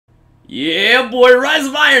Yeah, boy, Rise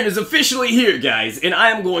of Iron is officially here, guys, and I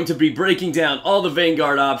am going to be breaking down all the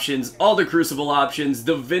Vanguard options, all the Crucible options.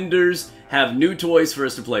 The vendors have new toys for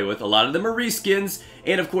us to play with. A lot of them are reskins,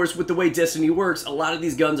 and of course, with the way Destiny works, a lot of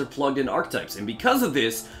these guns are plugged in archetypes, and because of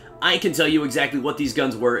this, I can tell you exactly what these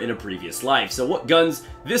guns were in a previous life. So what guns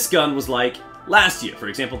this gun was like last year. For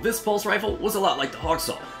example, this pulse rifle was a lot like the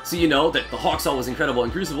Hawksaw. So you know that the Hawksaw was incredible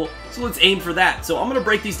in Crucible, so let's aim for that. So I'm going to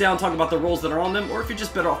break these down, talk about the rolls that are on them, or if you're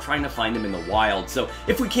just better off trying to find them in the wild. So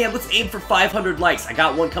if we can, let's aim for 500 likes. I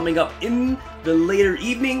got one coming up in the later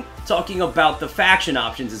evening, talking about the faction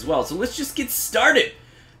options as well. So let's just get started.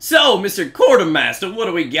 So, Mr. Quartermaster, what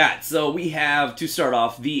do we got? So we have, to start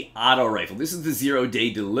off, the auto rifle. This is the 0-day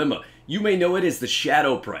dilemma. You may know it as the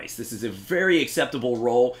Shadow Price. This is a very acceptable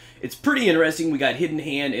roll. It's pretty interesting. We got Hidden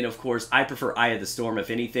Hand, and of course, I prefer Eye of the Storm. If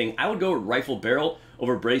anything, I would go with Rifle Barrel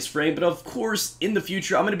over Brace Frame, but of course, in the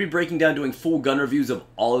future, I'm going to be breaking down, doing full gun reviews of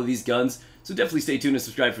all of these guns, so definitely stay tuned and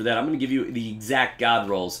subscribe for that. I'm going to give you the exact god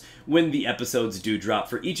rolls when the episodes do drop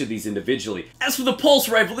for each of these individually. As for the Pulse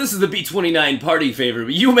Rifle, this is the B-29 party favorite,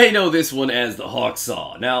 but you may know this one as the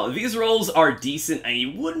Hawksaw. Now, these rolls are decent.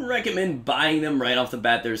 I wouldn't recommend buying them right off the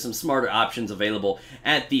bat. There's some smarter options available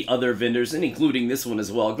at the other vendors, and including this one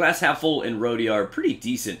as well. Glass Half Full and Rodeo are pretty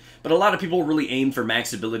decent, but a lot of people really aim for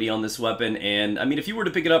max ability on this weapon, and I mean, if you were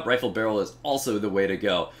to pick it up, Rifle Barrel is also the way to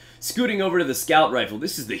go. Scooting over to the Scout Rifle,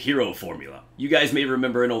 this is the hero formula. You guys may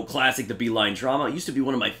remember an old classic, the Beeline Trauma. It used to be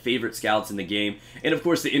one of my favorite scouts in the game, and of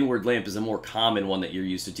course the Inward Lamp is a more common one that you're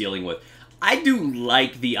used to dealing with. I do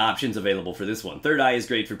like the options available for this one. Third Eye is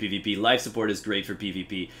great for PvP, Life Support is great for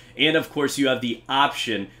PvP, and of course you have the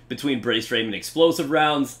option between Brace Frame and Explosive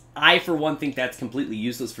Rounds. I, for one, think that's completely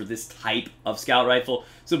useless for this type of Scout Rifle,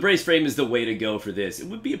 so Brace Frame is the way to go for this. It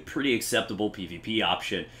would be a pretty acceptable PvP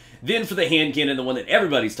option. Then for the hand cannon, the one that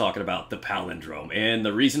everybody's talking about, the Palindrome. And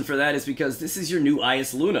the reason for that is because this is your new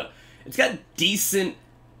IS Luna. It's got decent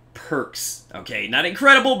perks, okay? Not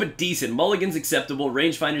incredible, but decent. Mulligan's acceptable,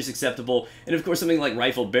 Rangefinder's acceptable, and of course something like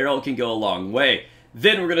Rifle Barrel can go a long way.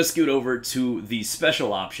 Then we're going to scoot over to the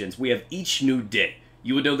special options. We have Each New Day.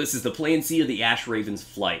 You would know this is the Plan C or the Ash Raven's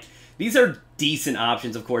Flight. These are decent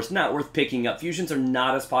options, of course, not worth picking up. Fusions are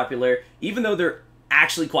not as popular, even though they're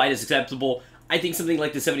actually quite as acceptable. I think something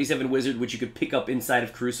like the 77 Wizard, which you could pick up inside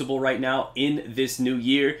of Crucible right now in this new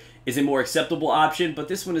year, is a more acceptable option, but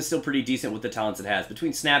this one is still pretty decent with the talents it has.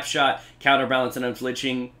 Between Snapshot, Counterbalance, and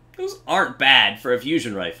Unflinching, those aren't bad for a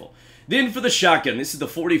fusion rifle. Then for the shotgun, this is the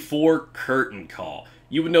 44 Curtain Call.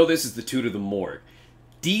 You would know this as the 2 to the Morgue.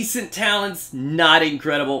 Decent talents, not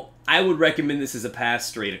incredible. I would recommend this as a pass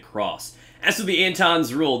straight across. As for the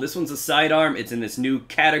Anton's Rule, this one's a sidearm. It's in this new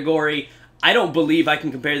category. I don't believe I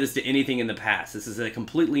can compare this to anything in the past. This is a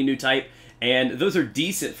completely new type, and those are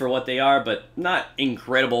decent for what they are, but not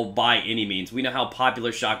incredible by any means. We know how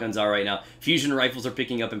popular shotguns are right now. Fusion rifles are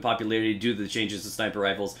picking up in popularity due to the changes to sniper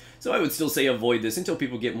rifles, so I would still say avoid this until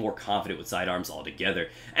people get more confident with sidearms altogether.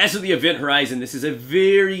 As for the Event Horizon, this is a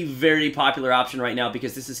very, very popular option right now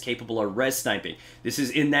because this is capable of res sniping. This is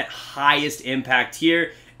in that highest impact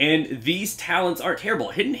tier, and these talents aren't terrible.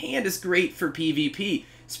 Hidden Hand is great for PvP.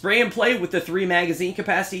 Spray and Play with the 3 magazine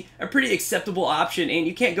capacity, a pretty acceptable option, and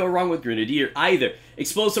you can't go wrong with Grenadier either.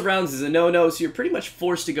 Explosive Rounds is a no-no, so you're pretty much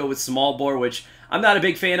forced to go with Small Bore, which I'm not a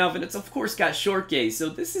big fan of, and it's of course got Short Gaze, so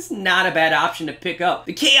this is not a bad option to pick up.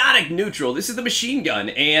 The Chaotic Neutral, this is the machine gun,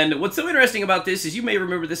 and what's so interesting about this is you may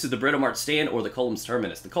remember this is the Britomart Stand or the Columns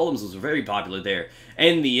Terminus. The Columns was very popular there.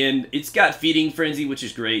 And in the end, it's got Feeding Frenzy, which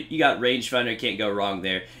is great. You got Rangefinder, can't go wrong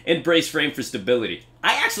there. And Brace Frame for stability.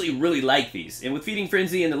 I actually really like these, and with Feeding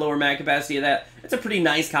Frenzy and the lower mag capacity of that, that's a pretty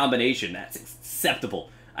nice combination. That's acceptable.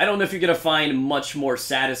 I don't know if you're going to find much more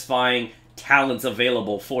satisfying talents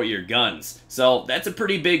available for your guns. So that's a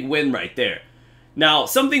pretty big win right there. Now,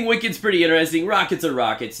 something Wicked's pretty interesting. Rockets are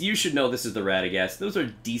rockets. You should know this is the Radagast. Those are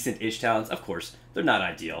decent-ish talents. Of course, they're not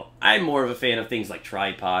ideal. I'm more of a fan of things like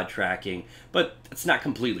tripod, tracking, but it's not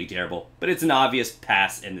completely terrible. But it's an obvious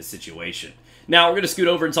pass in this situation. Now, we're going to scoot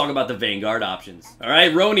over and talk about the Vanguard options.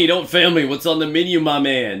 Alright, Roni, don't fail me. What's on the menu, my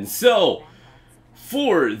man? So,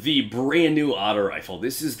 for the brand new auto rifle,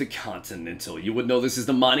 this is the Continental. You would know this is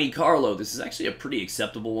the Monte Carlo. This is actually a pretty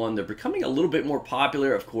acceptable one. They're becoming a little bit more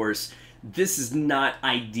popular, of course. This is not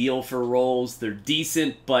ideal for rolls. They're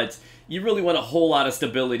decent, but you really want a whole lot of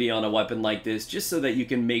stability on a weapon like this just so that you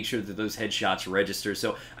can make sure that those headshots register.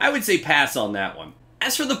 So I would say pass on that one.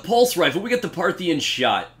 As for the Pulse Rifle, we got the Parthian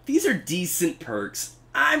Shot. These are decent perks.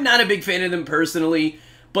 I'm not a big fan of them personally,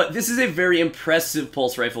 but this is a very impressive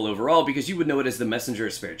Pulse Rifle overall because you would know it as the Messenger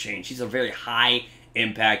of Spare Change. She's a very high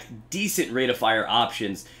impact, decent rate of fire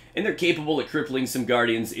options, and they're capable of crippling some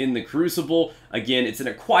Guardians in the Crucible. Again, it's an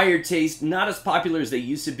acquired taste, not as popular as they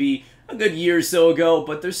used to be a good year or so ago,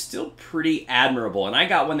 but they're still pretty admirable. And I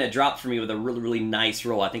got one that dropped for me with a really, really nice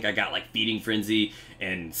roll. I think I got like Feeding Frenzy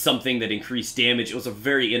and something that increased damage. It was a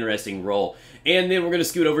very interesting roll. And then we're going to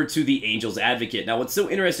scoot over to the Angel's Advocate. Now, what's so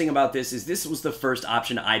interesting about this is this was the first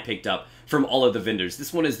option I picked up from all of the vendors.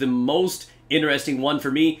 This one is the most interesting one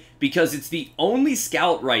for me because it's the only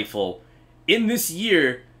scout rifle in this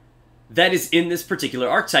year that is in this particular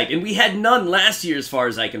archetype. And we had none last year as far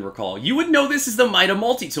as I can recall. You would know this is the Mida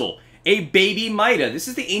multi-tool. A baby Mida. This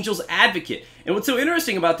is the Angel's Advocate. And what's so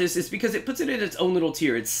interesting about this is because it puts it in its own little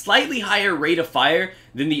tier. It's slightly higher rate of fire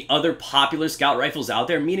than the other popular scout rifles out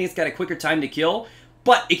there, meaning it's got a quicker time to kill,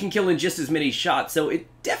 but it can kill in just as many shots. So it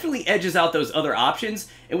definitely edges out those other options.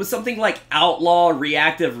 And with something like Outlaw,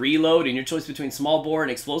 Reactive Reload, and your choice between small bore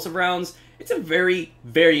and explosive rounds, it's a very,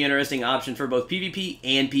 very interesting option for both PvP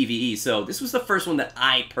and PvE. So this was the first one that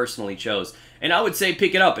I personally chose. And I would say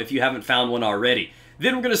pick it up if you haven't found one already.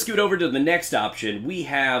 Then we're going to scoot over to the next option. We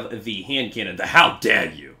have the hand cannon, the How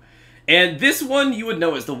Dare You. And this one you would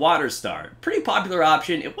know as the Water Star. Pretty popular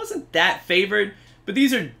option. It wasn't that favored, but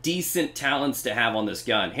these are decent talents to have on this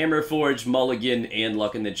gun. Hammer Forge, Mulligan, and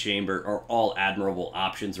Luck in the Chamber are all admirable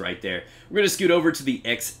options right there. We're going to scoot over to the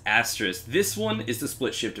X Asterisk. This one is the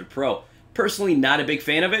Split Shifter Pro. Personally, not a big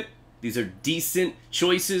fan of it. These are decent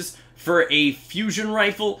choices for a fusion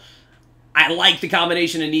rifle. I like the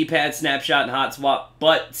combination of knee pad, snapshot, and hot swap,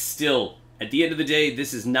 but still, at the end of the day,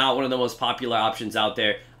 this is not one of the most popular options out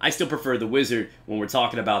there. I still prefer the Wizard when we're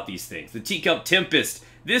talking about these things. The Teacup Tempest.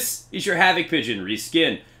 This is your Havoc Pigeon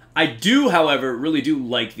reskin. I do, however, really do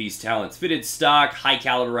like these talents. Fitted stock, high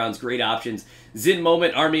caliber rounds, great options. Zen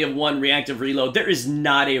Moment, Army of One, Reactive Reload. There is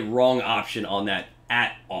not a wrong option on that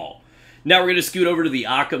at all. Now we're going to scoot over to the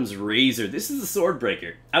Occam's Razor. This is the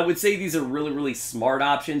Swordbreaker. I would say these are really, really smart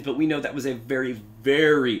options, but we know that was a very,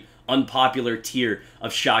 very unpopular tier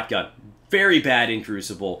of shotgun. Very bad in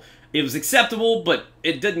Crucible. It was acceptable, but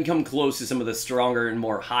it didn't come close to some of the stronger and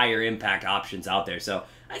more higher impact options out there. So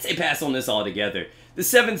I'd say pass on this altogether. The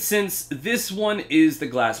Seventh Sense, this one is the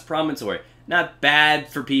Glass Promontory. Not bad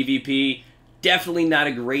for PvP. Definitely not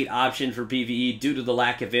a great option for PvE due to the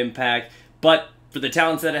lack of impact, but for the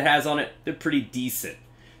talents that it has on it, they're pretty decent.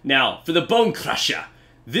 Now, for the Bone Crusher,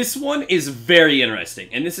 this one is very interesting,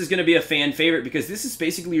 and this is going to be a fan favorite because this is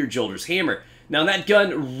basically your Jolder's Hammer. Now, that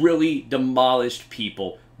gun really demolished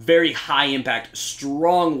people. Very high impact,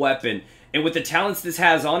 strong weapon, and with the talents this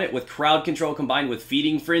has on it, with crowd control combined with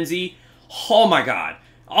Feeding Frenzy, oh my god,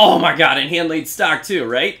 and hand laid stock too,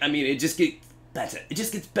 right? I mean, it just gets better. It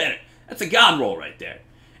just gets better. That's a god roll right there.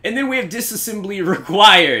 And then we have Disassembly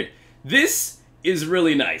Required. This is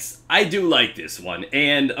really nice. I do like this one.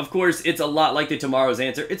 And, of course, it's a lot like the Tomorrow's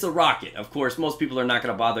Answer. It's a rocket. Of course, most people are not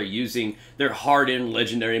going to bother using their hardened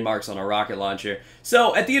legendary marks on a rocket launcher.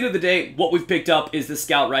 So, at the end of the day, what we've picked up is the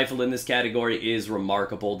Scout Rifle in this category is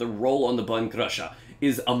remarkable. The roll on the Bone Crusher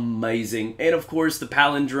is amazing. And, of course, the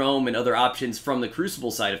Palindrome and other options from the Crucible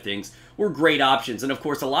side of things were great options. And, of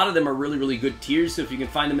course, a lot of them are really, really good tiers. So, if you can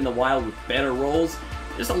find them in the wild with better rolls,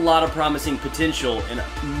 there's a lot of promising potential in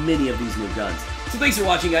many of these new guns. So thanks for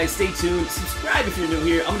watching, guys. Stay tuned. Subscribe if you're new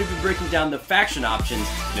here. I'm going to be breaking down the faction options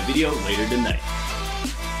in a video later tonight.